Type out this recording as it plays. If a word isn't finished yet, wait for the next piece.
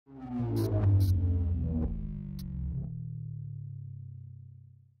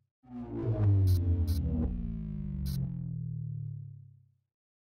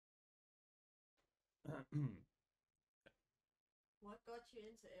What got you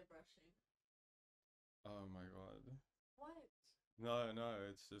into airbrushing? Oh my god. What? No, no,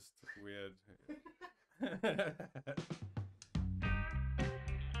 it's just weird.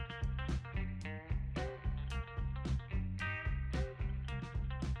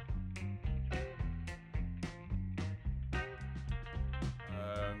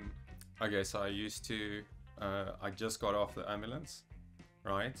 Um, okay, so I just got off the ambulance,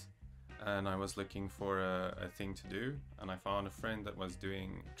 right? And I was looking for a thing to do, and I found a friend that was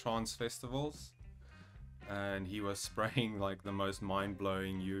doing trance festivals, and he was spraying like the most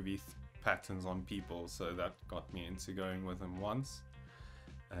mind-blowing patterns on people, so that got me into going with him once.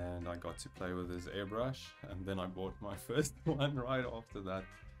 And I got to play with his airbrush, and then I bought my first one right after that.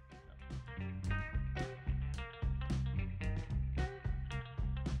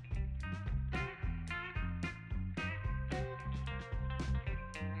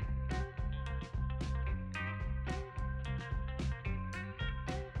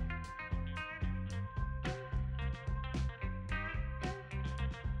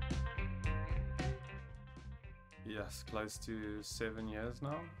 Yes, close to 7 years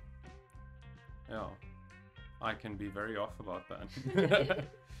now. Yeah, I can be very off about that.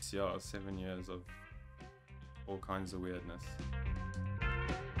 Yeah, 7 years of all kinds of weirdness.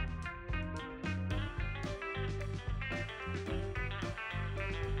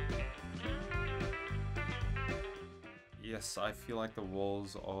 Yes, I feel like the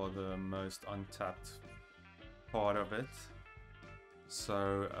walls are the most untapped part of it.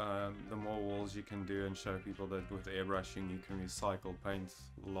 So the more walls you can do and show people that with airbrushing you can recycle paint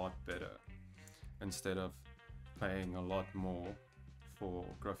a lot better, instead of paying a lot more for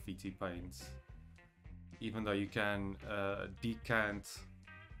graffiti paints. Even though you can decant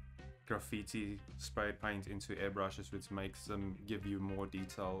graffiti spray paint into airbrushes, which makes them give you more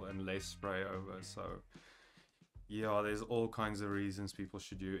detail and less spray over. So yeah, there's all kinds of reasons people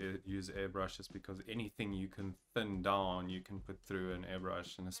should use airbrushes, because anything you can thin down, you can put through an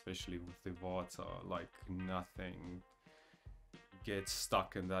airbrush, and especially with Iwata, like nothing gets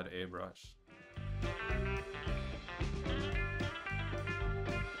stuck in that airbrush.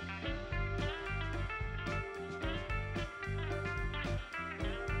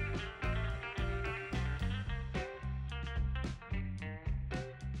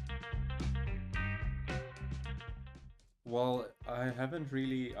 Well, I haven't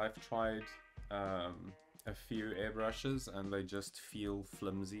really. I've tried a few airbrushes and they just feel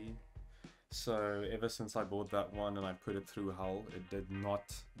flimsy. So ever since I bought that one and I put it through hull, it did not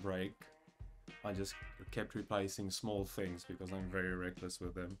break. I just kept replacing small things because I'm very reckless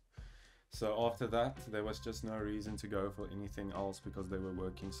with them. So after that, there was just no reason to go for anything else because they were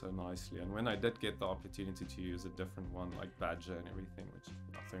working so nicely. And when I did get the opportunity to use a different one like Badger and everything, which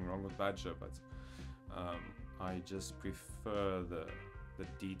nothing wrong with Badger, but um, I just prefer the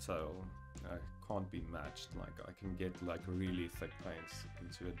detail. Can't be matched. Like I can get like really thick paints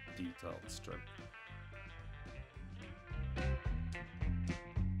into a detailed strip.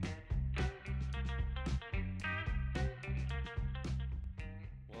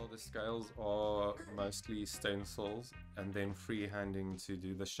 Well, the scales are mostly stencils and then freehanding to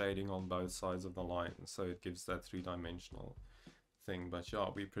do the shading on both sides of the line, so it gives that three-dimensional thing. But yeah,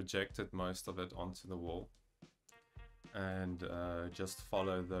 we projected most of it onto the wall and just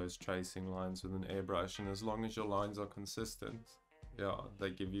follow those tracing lines with an airbrush, and as long as your lines are consistent, yeah, they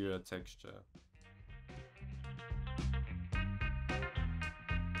give you a texture.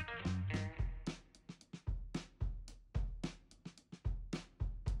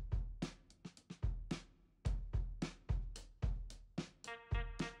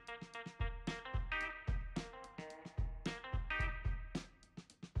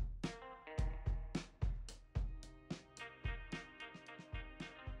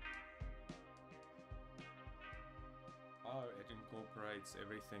 Oh, it incorporates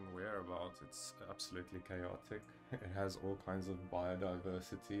everything we're about. It's absolutely chaotic. It has all kinds of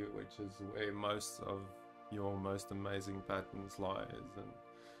biodiversity, which is where most of your most amazing patterns lies, and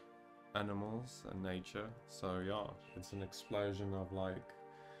animals and nature. So yeah, it's an explosion of like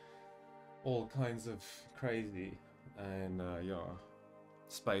all kinds of crazy. And yeah,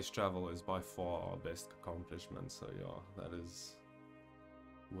 space travel is by far our best accomplishment. So yeah, that is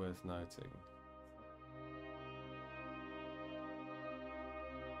worth noting.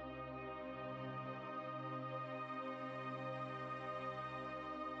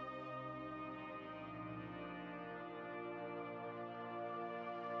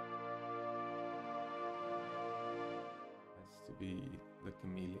 Has to be the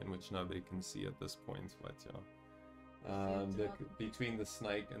chameleon, which nobody can see at this point, but yeah. You filmed it up. Between the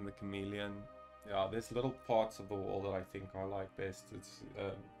snake and the chameleon, Yeah, there's little parts of the wall that I think I like best. It's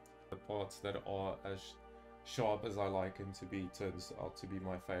the parts that are as sharp as I like them to be turns out to be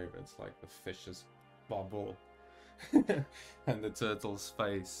my favorites, like the fish's bubble and the turtle's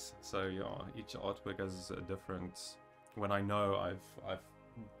face. So yeah, each artwork has a different. When I know I've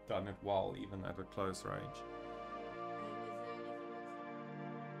done it well, even at a close range.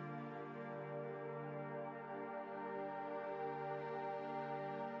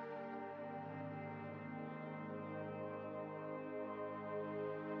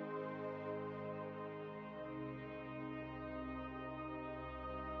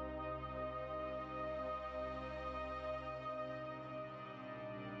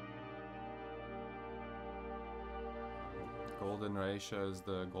 Golden ratio is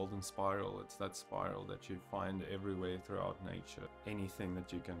the golden spiral. It's that spiral that you find everywhere throughout nature. Anything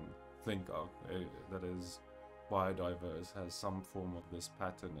that you can think of that is biodiverse has some form of this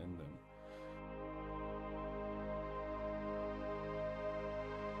pattern in them.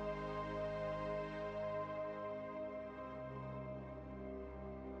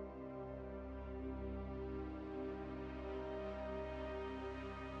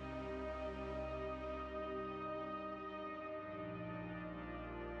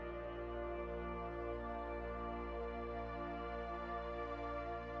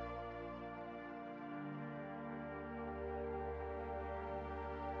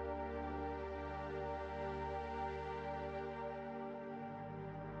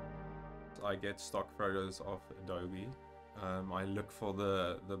 I get stock photos of Adobe. I look for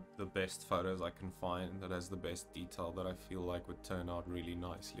the best photos I can find that has the best detail that I feel like would turn out really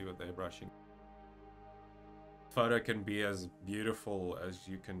nicely with airbrushing. Photo can be as beautiful as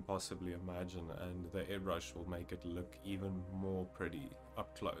you can possibly imagine, and the airbrush will make it look even more pretty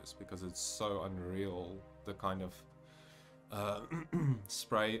up close because it's so unreal, the kind of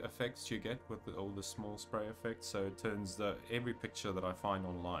spray effects you get with all the small spray effects. So it turns every picture that I find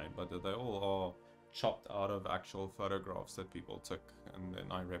online, but they all are chopped out of actual photographs that people took, and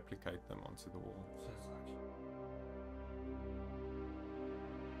then I replicate them onto the wall.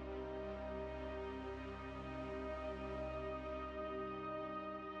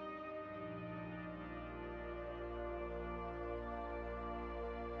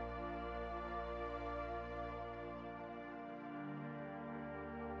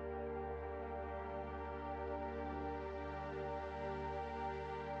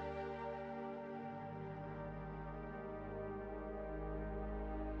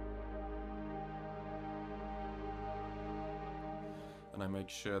 And I make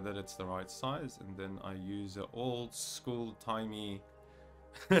sure that it's the right size, and then I use an old school timey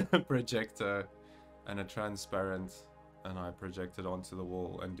projector and a transparent, and I project it onto the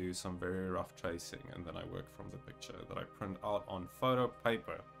wall and do some very rough tracing, and then I work from the picture that I print out on photo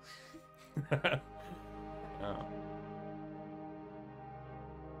paper. Yeah.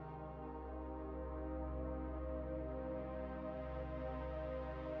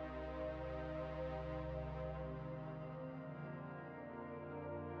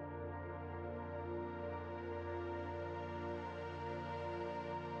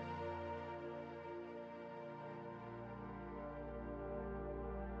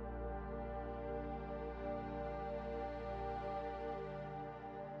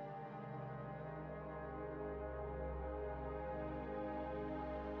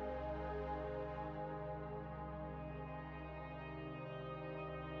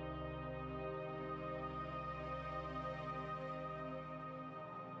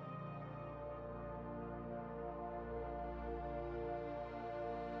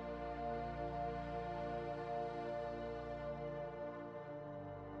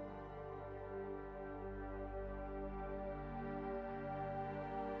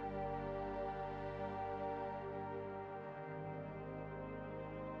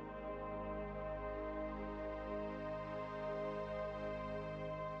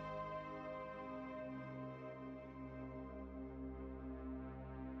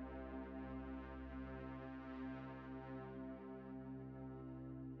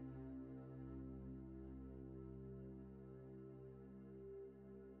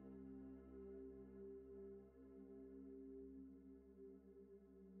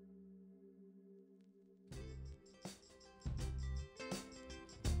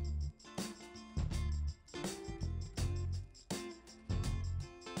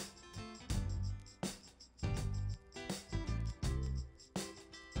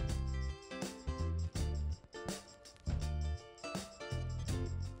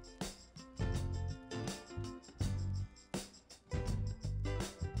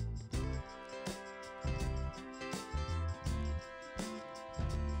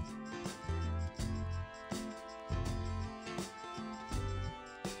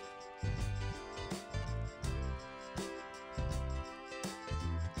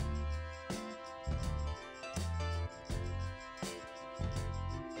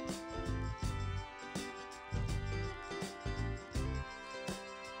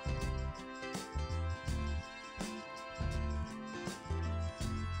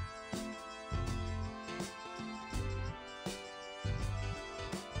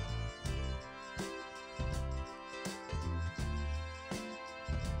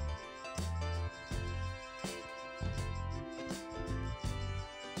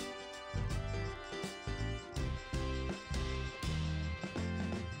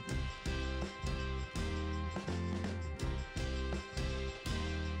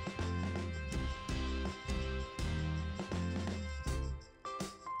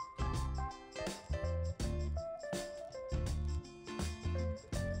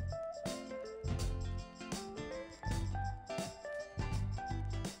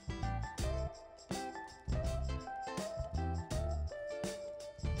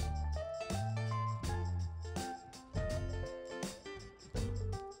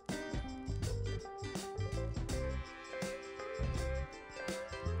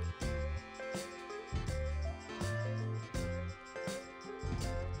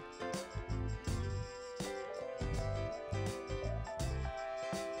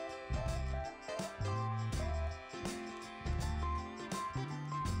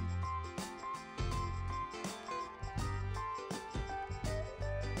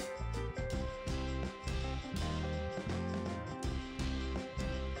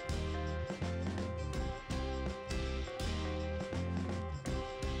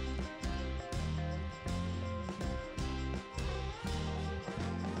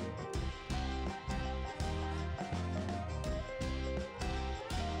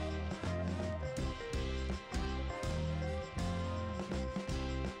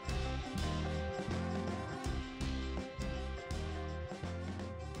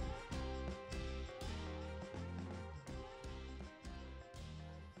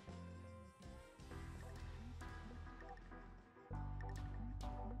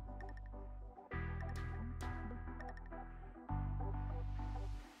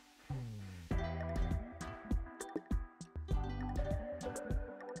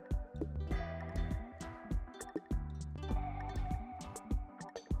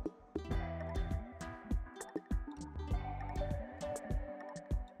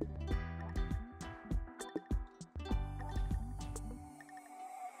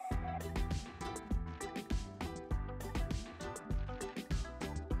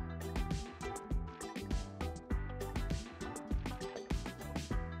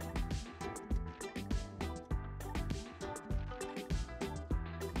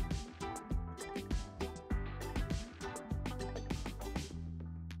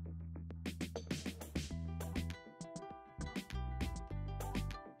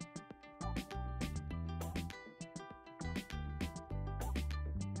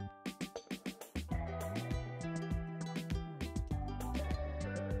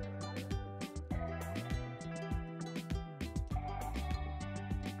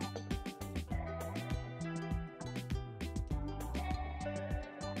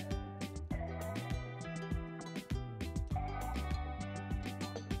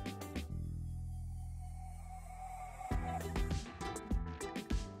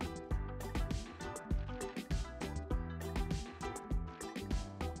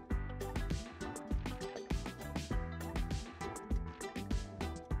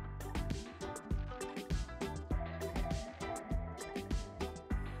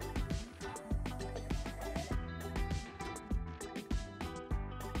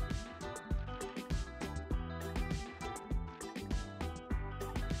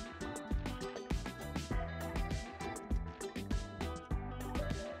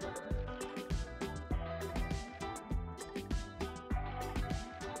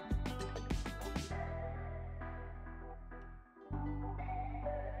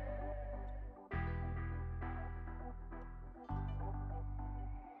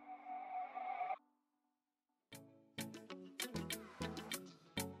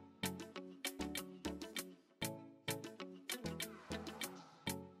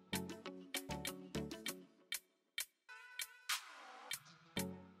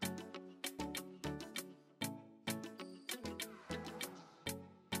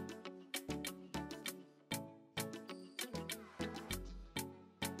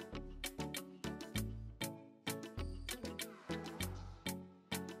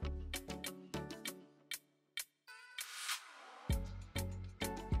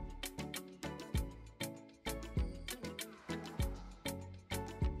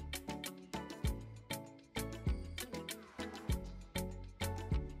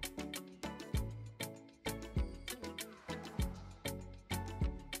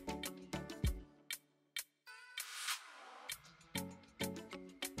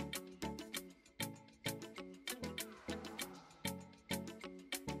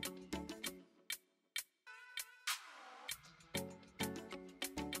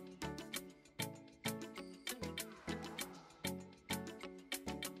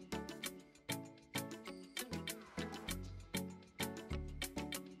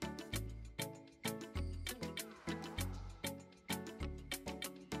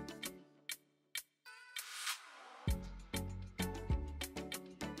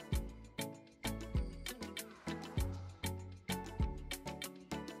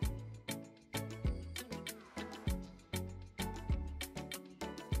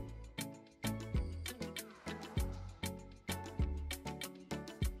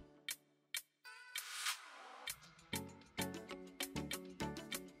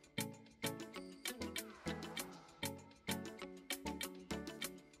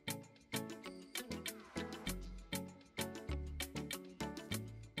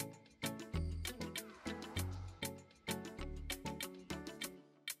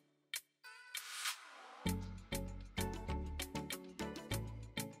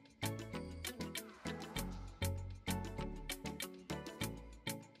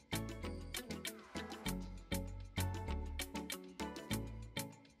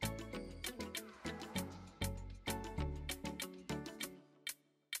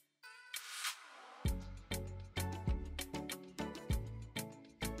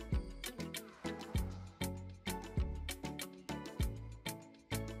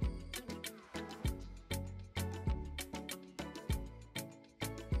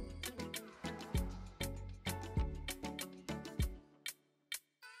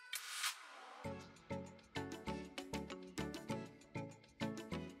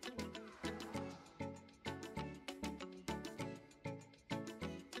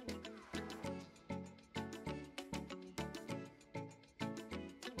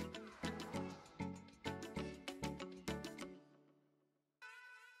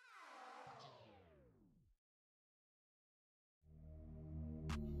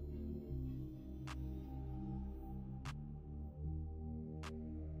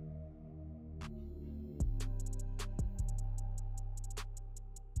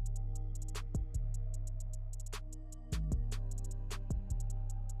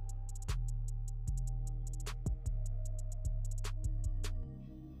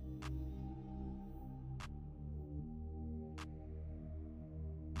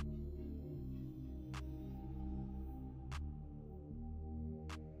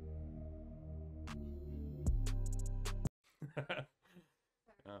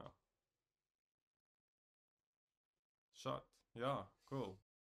 Yeah. Shot. Yeah, cool.